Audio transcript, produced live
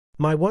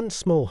My one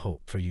small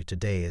hope for you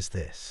today is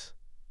this: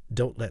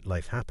 don't let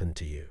life happen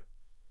to you.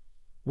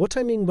 What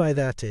I mean by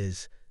that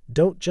is,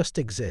 don't just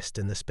exist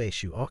in the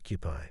space you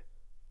occupy.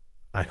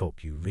 I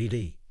hope you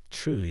really,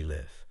 truly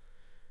live.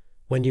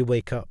 When you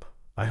wake up,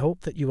 I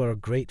hope that you are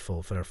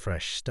grateful for a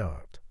fresh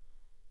start.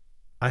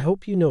 I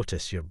hope you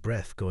notice your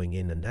breath going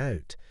in and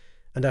out,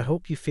 and I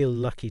hope you feel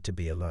lucky to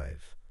be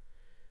alive.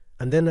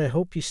 And then I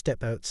hope you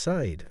step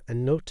outside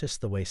and notice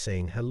the way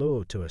saying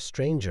hello to a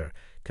stranger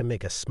can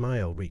make a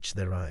smile reach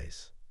their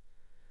eyes.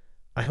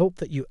 I hope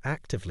that you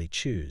actively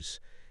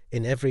choose,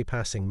 in every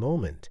passing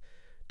moment,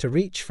 to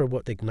reach for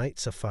what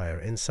ignites a fire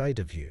inside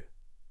of you.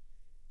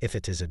 If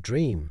it is a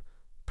dream,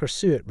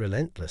 pursue it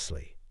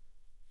relentlessly.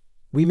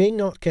 We may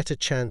not get a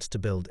chance to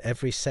build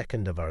every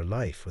second of our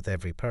life with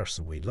every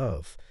person we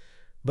love,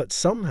 but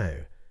somehow,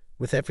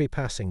 with every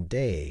passing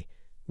day,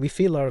 we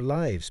feel our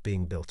lives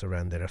being built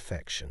around their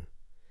affection.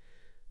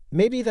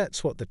 Maybe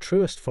that's what the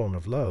truest form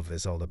of love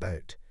is all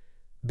about,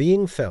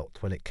 being felt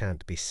when it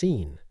can't be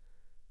seen.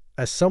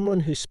 As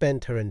someone who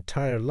spent her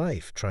entire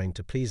life trying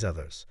to please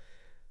others,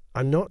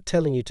 I'm not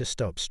telling you to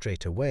stop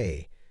straight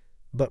away,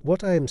 but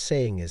what I am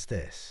saying is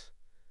this: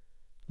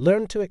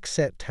 learn to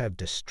accept how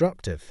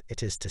destructive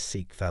it is to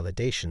seek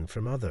validation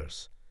from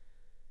others.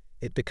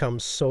 It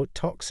becomes so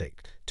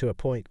toxic to a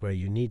point where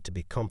you need to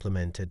be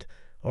complimented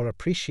or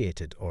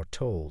appreciated or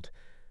told,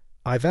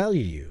 "I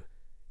value you,"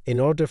 in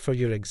order for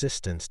your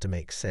existence to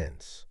make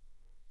sense.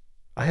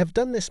 I have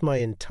done this my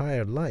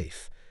entire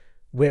life,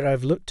 where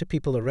I've looked to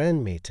people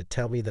around me to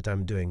tell me that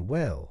I'm doing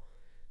well,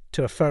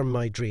 to affirm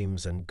my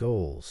dreams and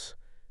goals,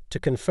 to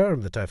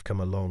confirm that I've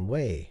come a long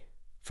way,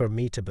 for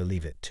me to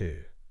believe it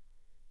too.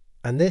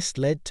 And this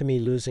led to me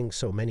losing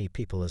so many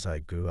people as I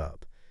grew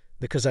up,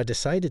 because I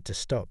decided to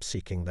stop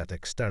seeking that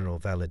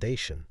external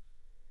validation.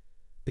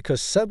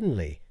 Because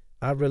suddenly,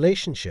 our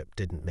relationship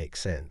didn't make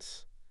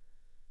sense.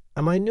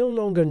 And my no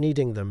longer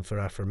needing them for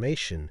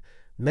affirmation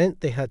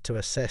meant they had to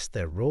assess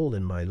their role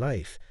in my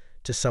life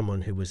to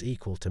someone who was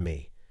equal to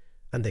me,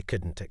 and they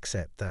couldn't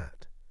accept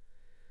that.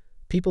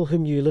 People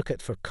whom you look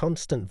at for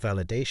constant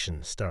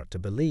validation start to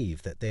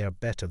believe that they are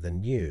better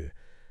than you,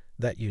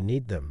 that you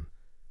need them,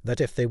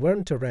 that if they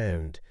weren't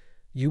around,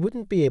 you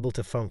wouldn't be able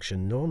to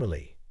function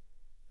normally.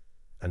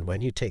 And when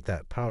you take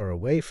that power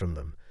away from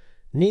them,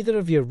 neither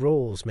of your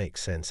roles make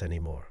sense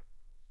anymore.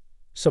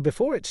 So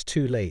before it's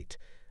too late,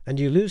 and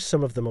you lose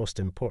some of the most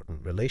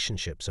important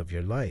relationships of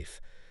your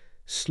life,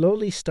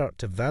 slowly start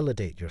to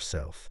validate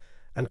yourself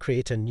and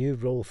create a new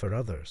role for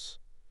others.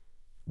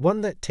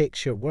 One that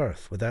takes your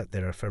worth without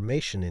their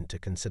affirmation into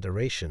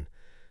consideration,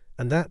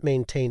 and that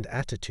maintained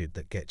attitude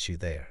that gets you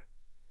there.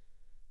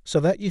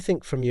 So that you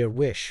think from your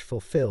wish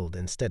fulfilled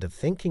instead of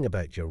thinking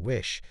about your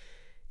wish,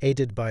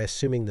 aided by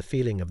assuming the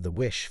feeling of the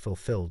wish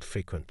fulfilled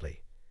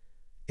frequently.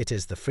 It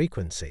is the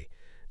frequency,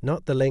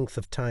 not the length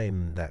of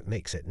time, that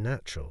makes it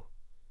natural.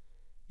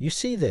 You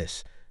see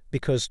this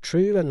because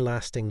true and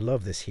lasting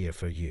love is here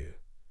for you.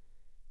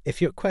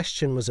 If your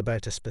question was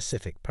about a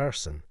specific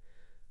person,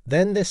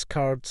 then this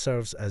card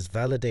serves as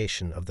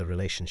validation of the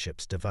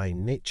relationship's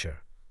divine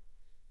nature.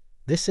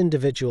 This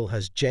individual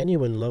has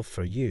genuine love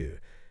for you,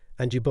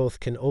 and you both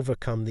can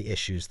overcome the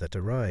issues that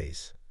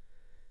arise.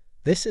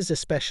 This is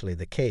especially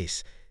the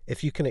case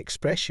if you can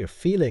express your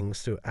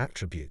feelings through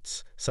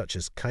attributes such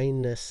as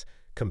kindness,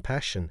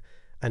 compassion,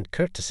 and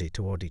courtesy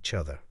toward each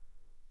other.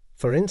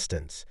 For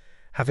instance,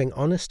 having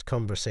honest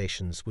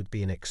conversations would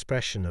be an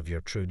expression of your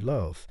true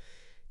love,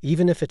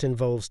 even if it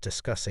involves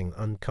discussing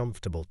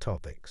uncomfortable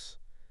topics.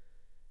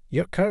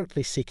 You're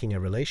currently seeking a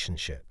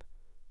relationship.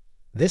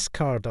 This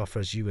card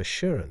offers you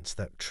assurance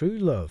that true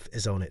love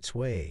is on its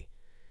way.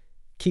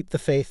 Keep the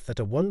faith that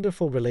a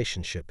wonderful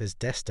relationship is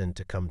destined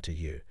to come to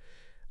you,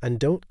 and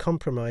don't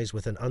compromise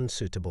with an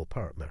unsuitable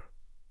partner.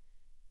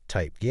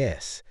 Type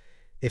yes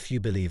if you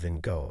believe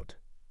in God.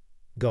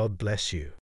 God bless you.